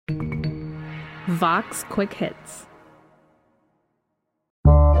Vox Quick Hits.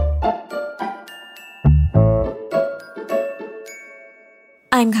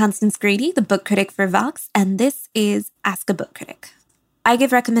 I'm Constance Grady, the book critic for Vox, and this is Ask a Book Critic. I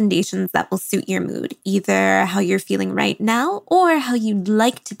give recommendations that will suit your mood, either how you're feeling right now or how you'd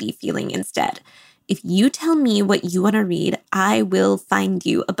like to be feeling instead. If you tell me what you want to read, I will find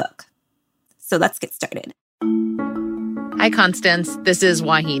you a book. So let's get started. Hi, Constance. This is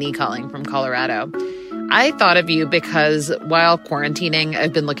Wahini calling from Colorado. I thought of you because while quarantining,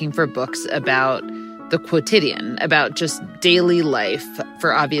 I've been looking for books about the quotidian, about just daily life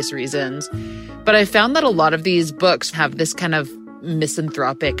for obvious reasons. But I found that a lot of these books have this kind of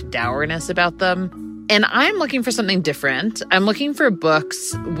misanthropic dourness about them. And I'm looking for something different. I'm looking for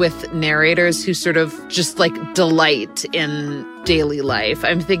books with narrators who sort of just like delight in daily life.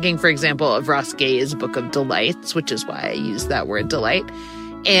 I'm thinking, for example, of Ross Gay's Book of Delights, which is why I use that word delight,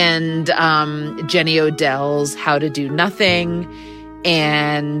 and Jenny Odell's How to Do Nothing,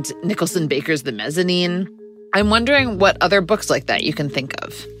 and Nicholson Baker's The Mezzanine. I'm wondering what other books like that you can think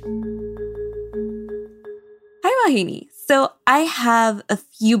of. Hi, Wahini. So I have a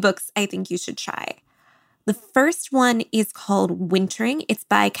few books I think you should try. The first one is called Wintering. It's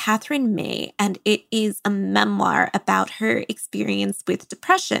by Katherine May, and it is a memoir about her experience with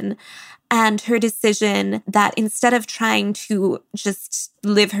depression and her decision that instead of trying to just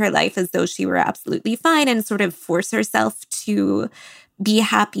live her life as though she were absolutely fine and sort of force herself to be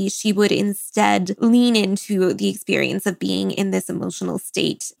happy, she would instead lean into the experience of being in this emotional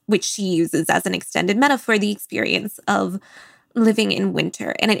state, which she uses as an extended metaphor, the experience of living in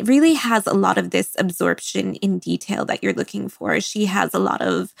winter. And it really has a lot of this absorption in detail that you're looking for. She has a lot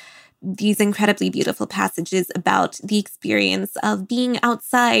of these incredibly beautiful passages about the experience of being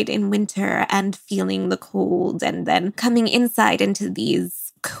outside in winter and feeling the cold, and then coming inside into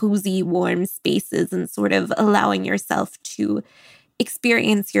these cozy, warm spaces and sort of allowing yourself to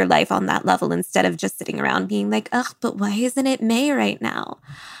experience your life on that level instead of just sitting around being like, ugh, but why isn't it May right now?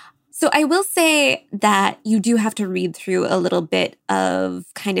 So I will say that you do have to read through a little bit of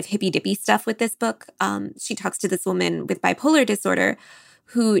kind of hippy-dippy stuff with this book. She talks to this woman with bipolar disorder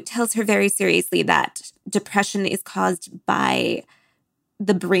who tells her very seriously that depression is caused by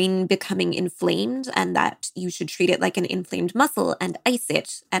the brain becoming inflamed and that you should treat it like an inflamed muscle and ice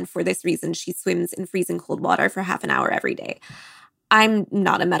it. And for this reason, she swims in freezing cold water for half an hour every day. I'm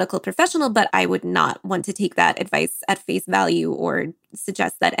not a medical professional, but I would not want to take that advice at face value or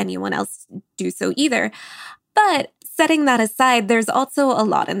suggest that anyone else do so either. But setting that aside, there's also a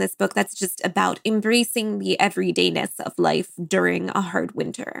lot in this book that's just about embracing the everydayness of life during a hard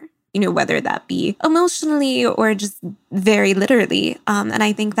winter, whether that be emotionally or just very literally. And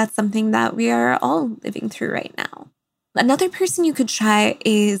I think that's something that we are all living through right now. Another person you could try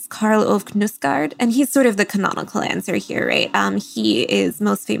is Karl Ove Knausgaard, and he's sort of the canonical answer here, right? He is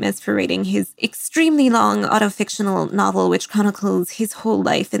most famous for writing his extremely long autofictional novel, which chronicles his whole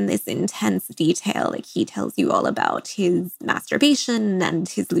life in this intense detail. Like, he tells you all about his masturbation and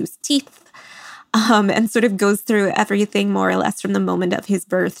his loose teeth, and sort of goes through everything more or less from the moment of his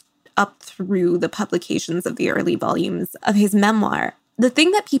birth up through the publications of the early volumes of his memoir. The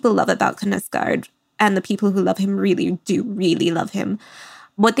thing that people love about Knausgaard, and the people who love him really do really love him,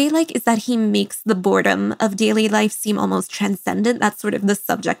 what they like is that he makes the boredom of daily life seem almost transcendent. That's sort of the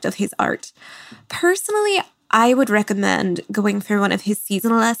subject of his art. Personally, I would recommend going through one of his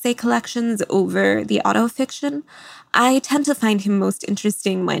seasonal essay collections over the autofiction. I tend to find him most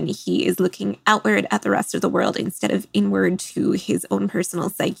interesting when he is looking outward at the rest of the world instead of inward to his own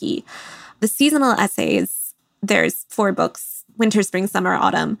personal psyche. The seasonal essays, there's 4 books, winter, spring, summer,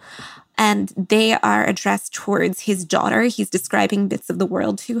 autumn, and they are addressed towards his daughter. He's describing bits of the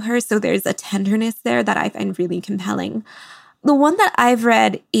world to her, so there's a tenderness there that I find really compelling. The one that I've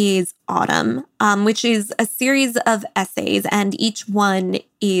read is Autumn, which is a series of essays, and each one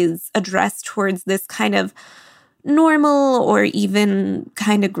is addressed towards this kind of normal or even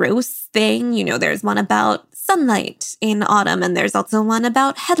kind of gross thing. There's one about sunlight in autumn, and there's also one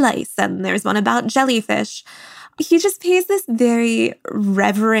about headlights, and there's one about jellyfish. He just pays this very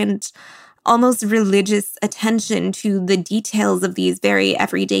reverent, almost religious attention to the details of these very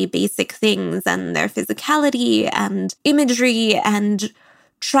everyday basic things and their physicality and imagery, and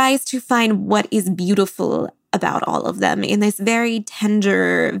tries to find what is beautiful about all of them in this very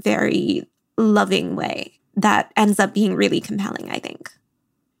tender, very loving way that ends up being really compelling, I think.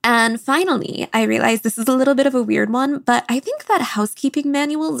 And finally, I realize this is a little bit of a weird one, but I think that housekeeping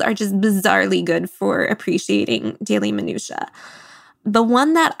manuals are just bizarrely good for appreciating daily minutia. The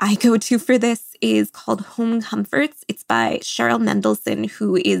one that I go to for this is called Home Comforts. It's by Cheryl Mendelson,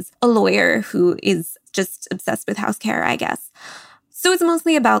 who is a lawyer who is just obsessed with house care, I guess. So it's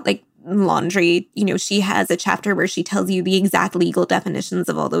mostly about like laundry. You know, she has a chapter where she tells you the exact legal definitions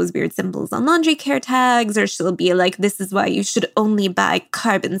of all those weird symbols on laundry care tags, or she'll be like, this is why you should only buy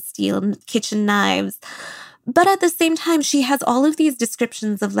carbon steel kitchen knives. But at the same time, she has all of these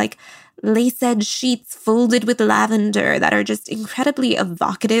descriptions of like lace-edge sheets folded with lavender that are just incredibly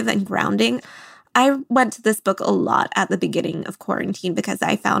evocative and grounding. I went to this book a lot at the beginning of quarantine because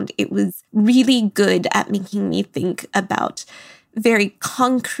I found it was really good at making me think about very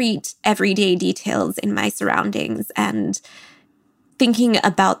concrete, everyday details in my surroundings and thinking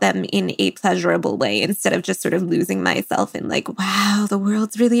about them in a pleasurable way instead of just sort of losing myself in like, wow, the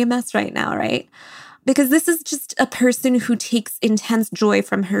world's really a mess right now, right? Because this is just a person who takes intense joy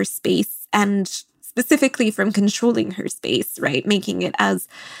from her space and specifically from controlling her space, right? Making it as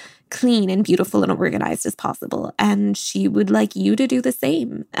clean and beautiful and organized as possible. And she would like you to do the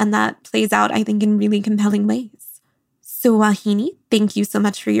same. And that plays out, I think, in really compelling ways. So Wahini, thank you so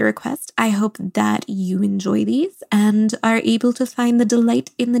much for your request. I hope that you enjoy these and are able to find the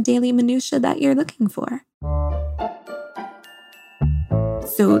delight in the daily minutia that you're looking for.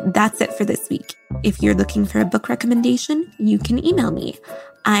 So that's it for this week. If you're looking for a book recommendation, you can email me.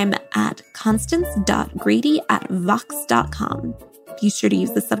 I'm at constance.grady@vox.com. Be sure to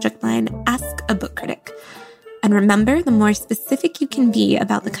use the subject line, Ask a Book Critic. And remember, the more specific you can be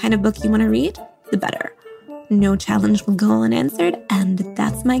about the kind of book you want to read, the better. No challenge will go unanswered, and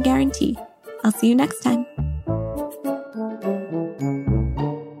that's my guarantee. I'll see you next time.